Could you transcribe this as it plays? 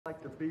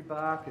Like to be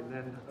back and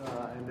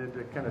then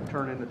to kind of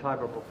turn in the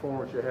type of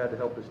performance you had to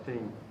help his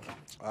team?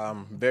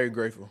 I'm very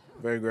grateful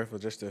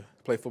just to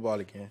play football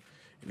again.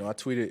 I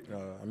tweeted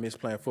I miss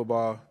playing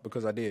football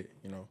because I did.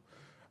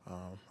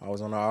 I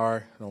was on the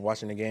R,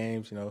 watching the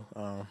games.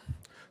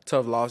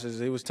 Tough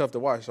losses. It was tough to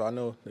watch, so I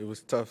know it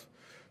was tough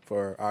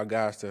for our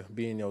guys to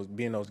be in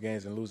those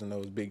games and losing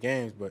those big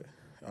games. But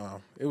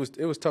it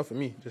was tough for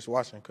me just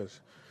watching because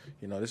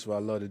this is what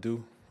I love to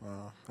do.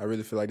 I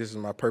really feel like this is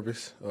my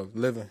purpose of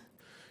living.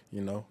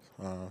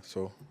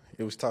 So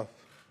it was tough.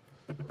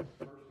 First half to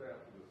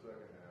the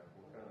second half,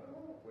 what kind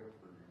of wait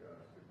for you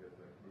guys to get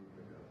that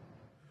moving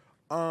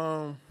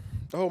again?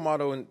 The whole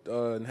motto in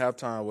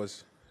halftime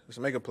was just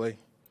make a play,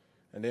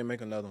 and then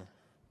make another one,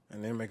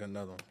 and then make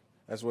another one.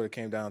 That's what it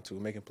came down to,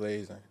 making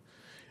plays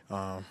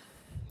and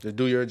just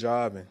do your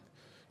job and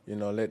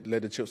let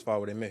the chips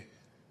fall where they may. Is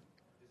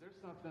there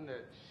something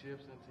that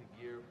shifts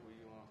into gear for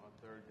you on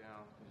third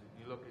down?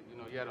 You look at,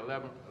 you had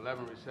 11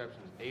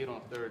 receptions, 8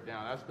 on third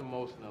down. That's the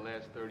most in the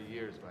last 30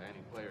 years by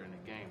any player in the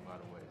game, by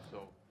the way.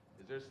 So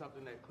is there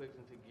something that clicks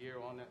into gear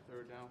on that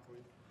third down for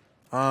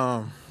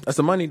you? That's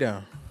the money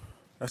down.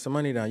 That's the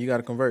money down. You got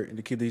to convert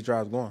to keep these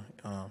drives going.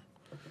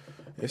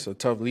 It's a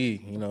tough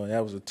league.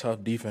 That was a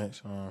tough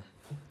defense.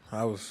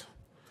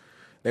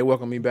 They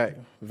welcomed me back,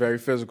 very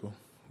physical,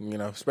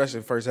 especially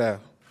the first half,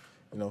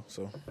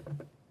 so.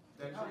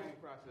 That training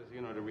process,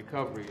 the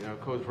recovery.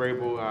 Coach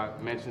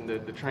Vrabel mentioned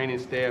the training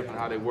staff and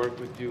how they worked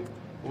with you.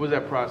 What was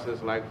that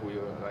process like for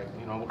you? Like,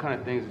 what kind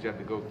of things did you have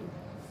to go through?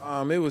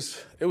 It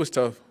was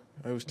tough.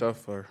 It was tough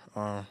for.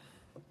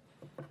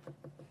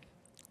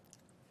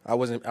 I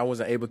wasn't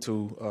able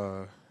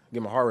to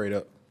get my heart rate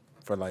up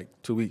for like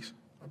 2 weeks,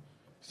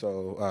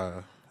 so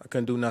I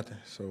couldn't do nothing.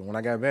 So when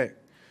I got back,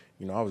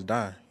 I was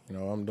dying.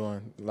 I'm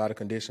doing a lot of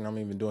conditioning. I'm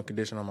even doing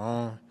conditioning on my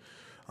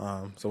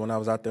own. So when I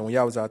was out there, when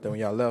y'all was out there, when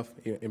y'all left,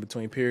 in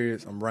between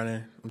periods, I'm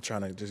running. I'm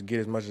trying to just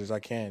get as much as I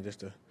can just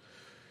to,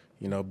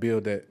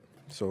 build that.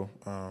 So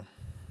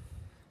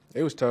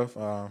it was tough.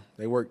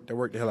 They worked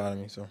the hell out of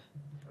me. So. How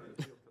did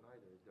you feel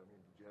tonight, AJ?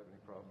 Did you have any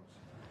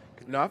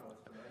problems?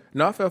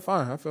 No, I felt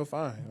fine. I felt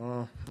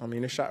fine.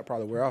 The shot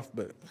probably wear off,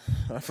 but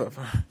I felt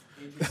fine.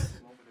 A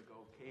moment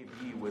ago,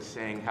 KB was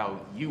saying how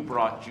you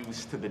brought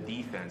juice to the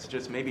defense.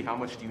 Just maybe how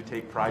much do you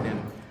take pride in,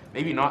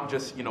 maybe not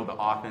just, the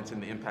offense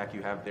and the impact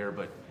you have there,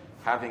 but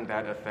having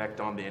that effect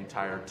on the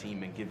entire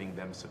team and giving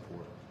them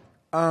support?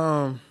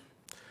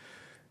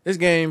 This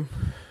game,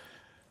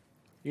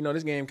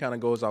 this game kind of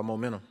goes off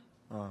momentum.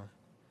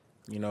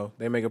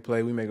 They make a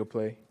play, we make a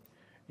play.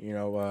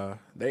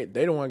 They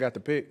the one got the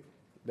pick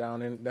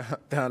down in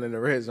the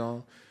red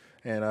zone,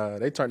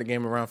 and they turned the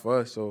game around for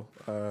us. So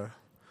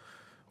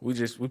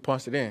we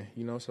punched it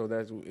in. So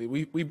that's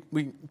we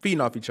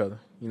feeding off each other.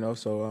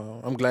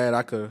 So I'm glad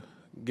I could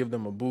give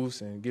them a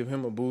boost and give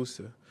him a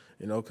boost.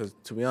 Because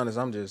to be honest,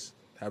 I'm just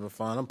having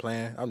fun. I'm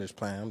playing. I'm just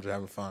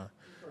having fun.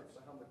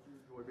 How much you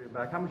enjoy being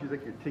back? How much do you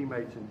think your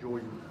teammates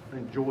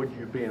enjoyed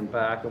you being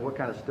back, and what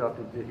kind of stuff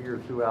did you hear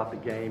throughout the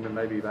game and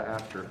maybe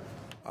after?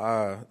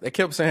 They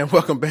kept saying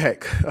 "welcome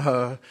back"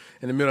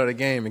 in the middle of the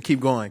game, and keep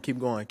going, keep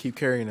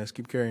carrying us,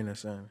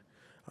 and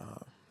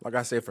like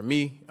I said, for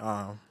me,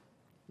 none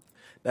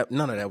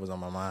of that was on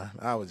my mind.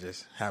 I was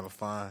just having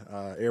fun.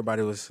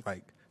 Everybody was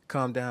like,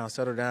 "Calm down,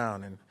 settle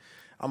down," and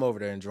I'm over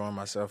there enjoying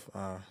myself.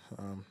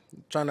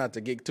 Trying not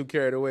to get too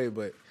carried away,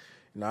 but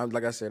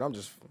like I said, I'm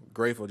just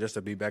grateful just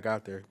to be back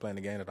out there playing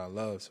the game that I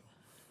love. So.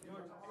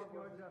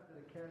 Yards after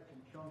the catch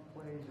and chunk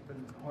plays have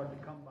been hard to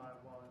come by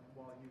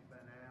while you've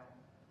been out,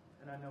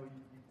 and I know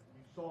you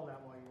saw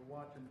that while you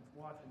were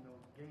watching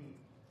those games.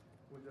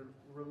 Was it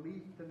a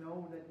relief to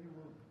know that you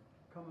were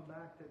coming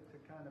back to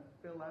kind of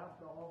fill out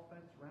the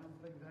offense, round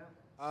things out?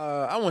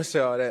 I wouldn't say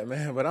all that,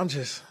 man, but I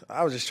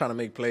was just trying to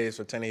make plays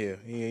for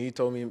Tannehill. He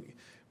told me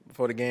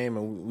before the game,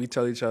 and we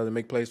tell each other,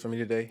 make plays for me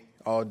today,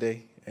 all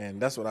day,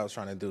 and that's what I was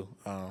trying to do.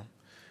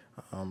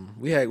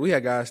 We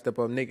had guys step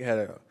up. Nick had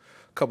a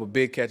couple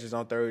big catches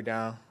on third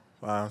down,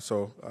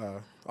 so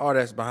all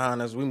that's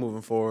behind us. We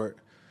moving forward,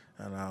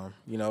 and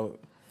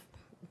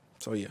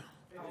so yeah.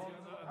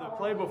 The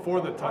play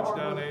before the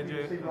touchdown,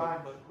 AJ. See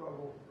Ryan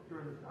struggle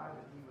during the time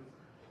that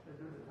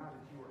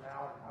you were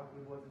out. How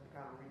good was it to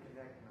kind of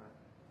reconnect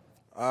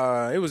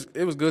tonight?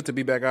 It was good to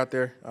be back out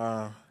there.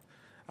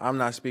 I'm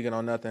not speaking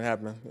on nothing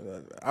happening.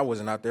 I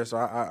wasn't out there, so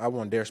I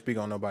won't dare speak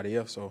on nobody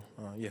else. So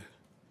yeah.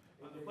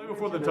 The play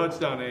before the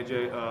touchdown,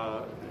 AJ.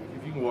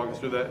 If you can walk us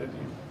through that.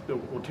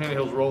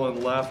 Tannehill's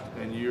rolling left,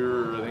 and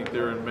I think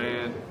they're in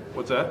man.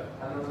 What's that?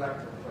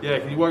 Yeah,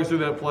 can you walk us through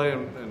that play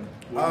and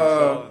what you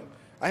saw?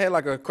 I had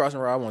like a crossing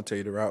route. I won't tell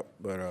you the route,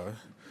 but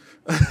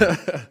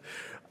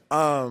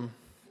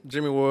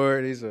Jimmy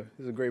Ward, he's a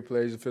great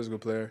player. He's a physical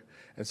player.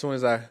 As soon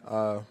as I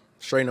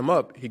straightened him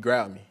up, he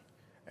grabbed me,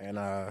 and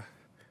I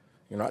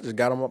just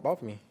got him up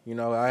off me.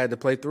 I had to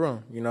play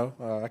through him.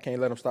 I can't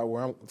let him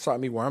stop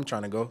me where I'm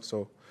trying to go.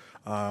 So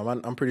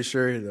I'm pretty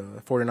sure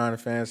the 49er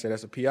fans say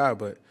that's a PI,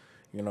 but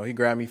he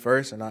grabbed me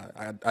first, and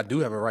I do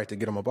have a right to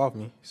get him up off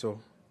me. So,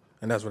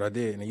 and that's what I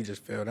did, and he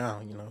just fell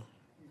down. You think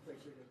they're going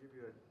to give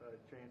you a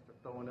chance to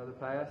throw another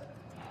pass?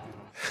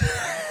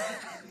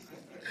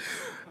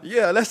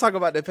 Yeah, let's talk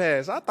about the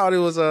pass. I thought it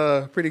was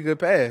a pretty good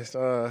pass,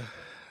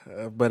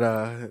 but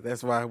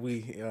that's why we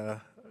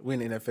in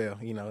the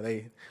NFL. You know,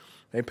 they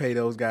pay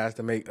those guys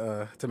to make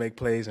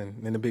plays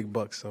and the big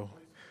bucks. So.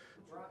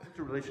 What's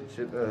your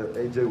relationship,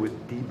 AJ,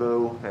 with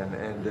Debo,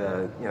 and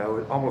you know,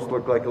 it almost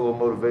looked like a little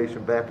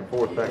motivation back and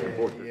forth.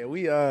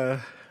 Yeah,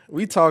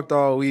 we talked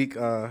all week.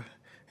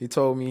 He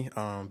told me,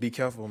 be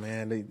careful,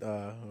 man.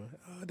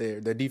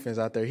 Their defense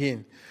out there.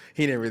 He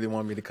didn't really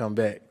want me to come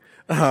back.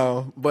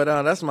 But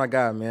that's my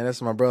guy, man.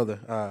 That's my brother.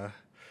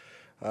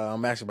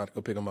 I'm actually about to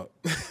go pick him up.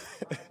 Tuesday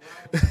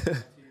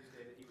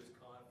that he was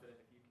confident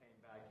if you came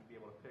back, you'd be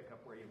able to pick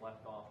up where you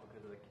left off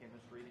because of the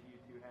chemistry that you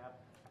two have.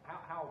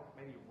 How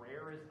maybe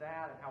rare is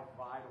that, and how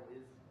vital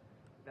is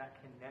that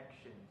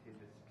connection to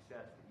the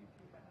success that you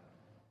two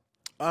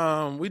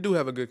have? We do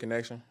have a good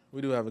connection.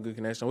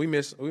 We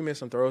miss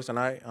some throws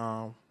tonight.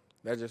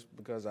 That's just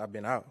because I've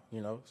been out,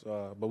 you know.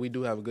 So, but we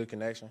do have a good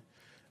connection.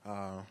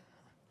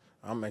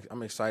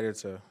 I'm excited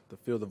to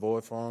fill the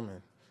void for him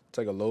and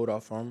take a load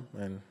off from him,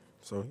 and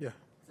so yeah. Is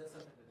that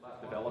something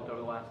that's developed over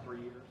the last 3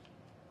 years?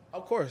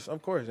 Of course,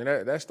 and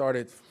that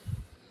started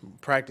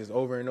practice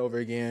over and over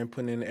again,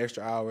 putting in the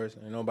extra hours,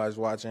 and nobody's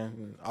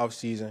watching, off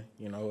season,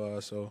 you know.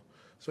 So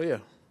yeah.